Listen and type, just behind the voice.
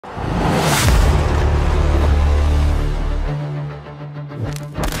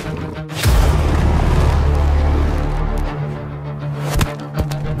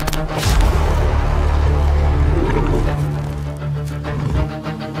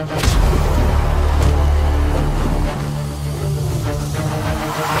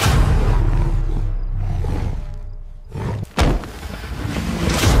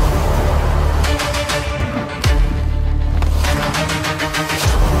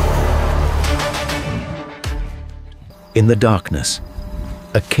In the darkness,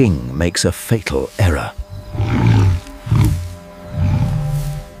 a king makes a fatal error.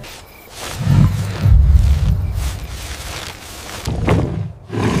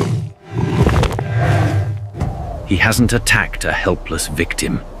 He hasn't attacked a helpless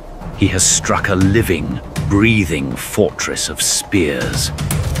victim. He has struck a living, breathing fortress of spears.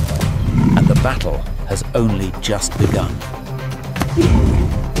 And the battle has only just begun.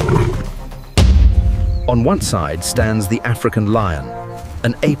 On one side stands the African lion,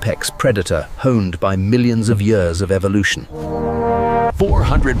 an apex predator honed by millions of years of evolution.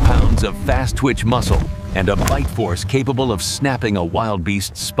 400 pounds of fast-twitch muscle and a bite force capable of snapping a wild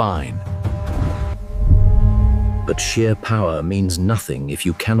beast's spine. But sheer power means nothing if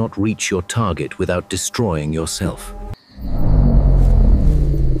you cannot reach your target without destroying yourself.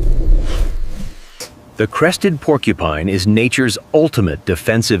 The crested porcupine is nature's ultimate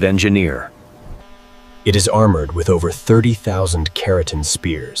defensive engineer. It is armored with over 30,000 keratin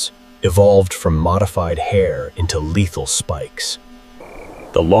spears, evolved from modified hair into lethal spikes.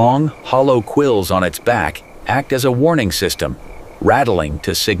 The long, hollow quills on its back act as a warning system, rattling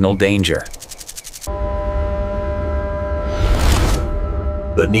to signal danger.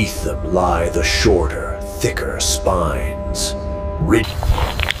 Beneath them lie the shorter, thicker spines.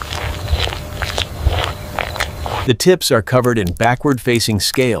 The tips are covered in backward-facing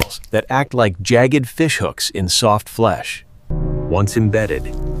scales that act like jagged fishhooks in soft flesh. Once embedded,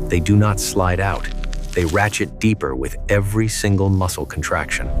 they do not slide out. They ratchet deeper with every single muscle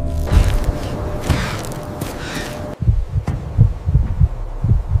contraction.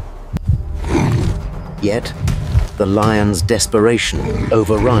 Yet, the lion's desperation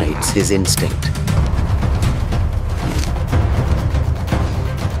overrides his instinct.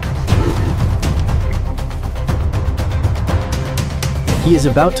 He is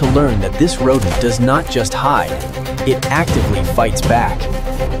about to learn that this rodent does not just hide, it actively fights back.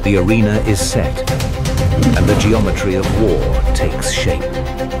 The arena is set, and the geometry of war takes shape.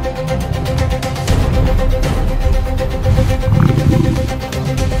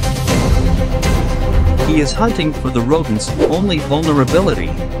 He is hunting for the rodent's only vulnerability,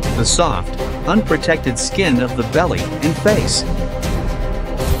 the soft, unprotected skin of the belly and face.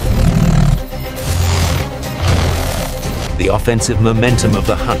 The offensive momentum of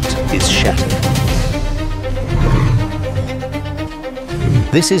the hunt is shattered.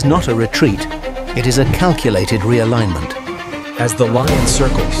 This is not a retreat, it is a calculated realignment. As the lion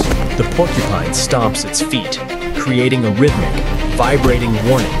circles, the porcupine stomps its feet, creating a rhythmic, vibrating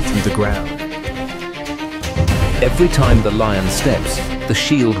warning through the ground. Every time the lion steps, the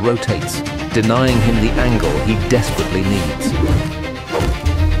shield rotates, denying him the angle he desperately needs.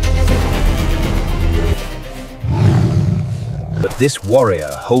 But this warrior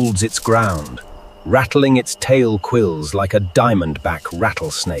holds its ground, rattling its tail quills like a diamondback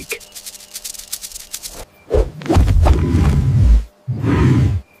rattlesnake.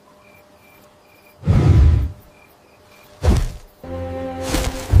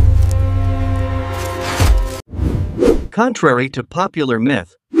 Contrary to popular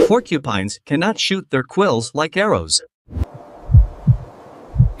myth, porcupines cannot shoot their quills like arrows.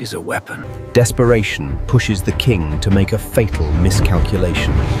 Is a weapon. Desperation pushes the king to make a fatal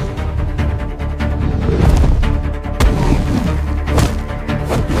miscalculation.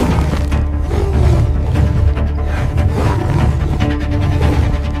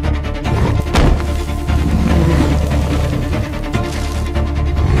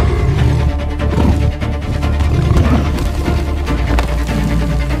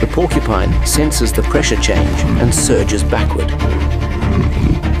 The porcupine senses the pressure change and surges backward.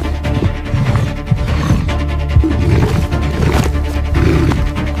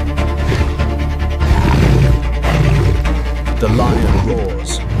 The lion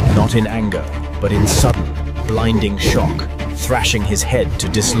roars, not in anger, but in sudden, blinding shock, thrashing his head to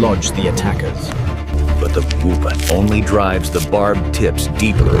dislodge the attackers. But the whoop only drives the barbed tips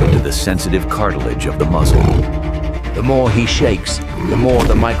deeper into the sensitive cartilage of the muzzle. The more he shakes, the more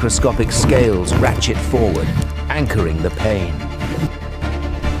the microscopic scales ratchet forward, anchoring the pain.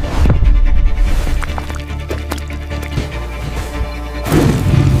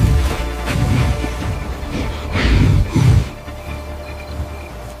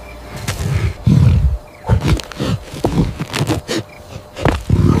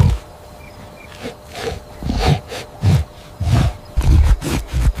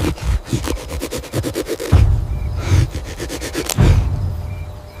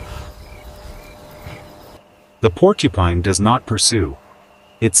 The porcupine does not pursue.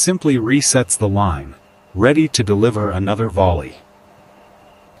 It simply resets the line, ready to deliver another volley.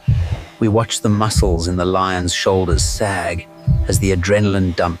 We watch the muscles in the lion's shoulders sag as the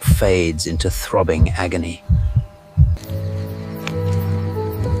adrenaline dump fades into throbbing agony.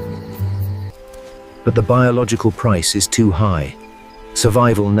 But the biological price is too high.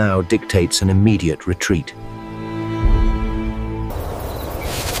 Survival now dictates an immediate retreat.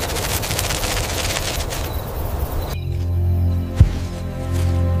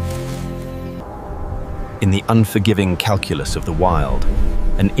 In the unforgiving calculus of the wild,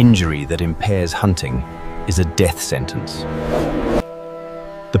 an injury that impairs hunting is a death sentence.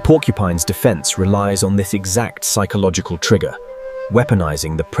 The porcupine's defense relies on this exact psychological trigger,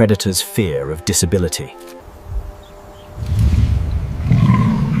 weaponizing the predator's fear of disability.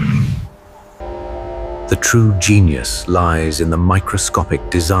 The true genius lies in the microscopic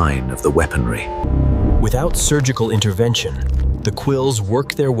design of the weaponry. Without surgical intervention, the quills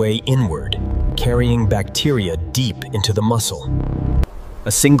work their way inward, carrying bacteria deep into the muscle.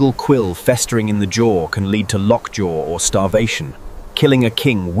 A single quill festering in the jaw can lead to lockjaw or starvation, killing a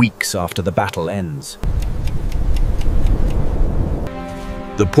king weeks after the battle ends.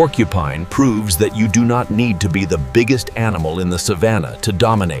 The porcupine proves that you do not need to be the biggest animal in the savannah to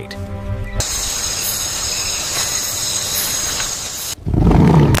dominate.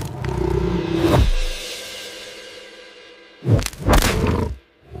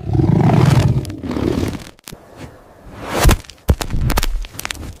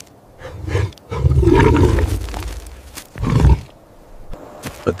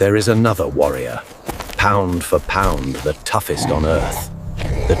 But there is another warrior, pound for pound the toughest on earth,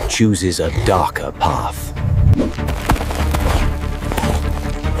 that chooses a darker path.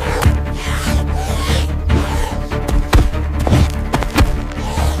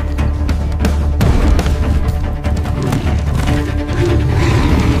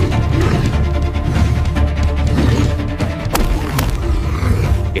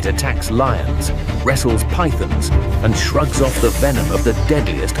 It attacks lions, wrestles pythons, and shrugs off the venom of the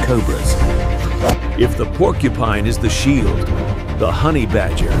deadliest cobras. If the porcupine is the shield, the honey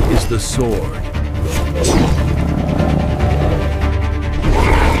badger is the sword.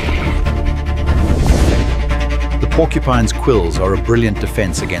 The porcupine's quills are a brilliant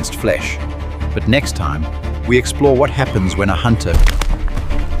defense against flesh. But next time, we explore what happens when a hunter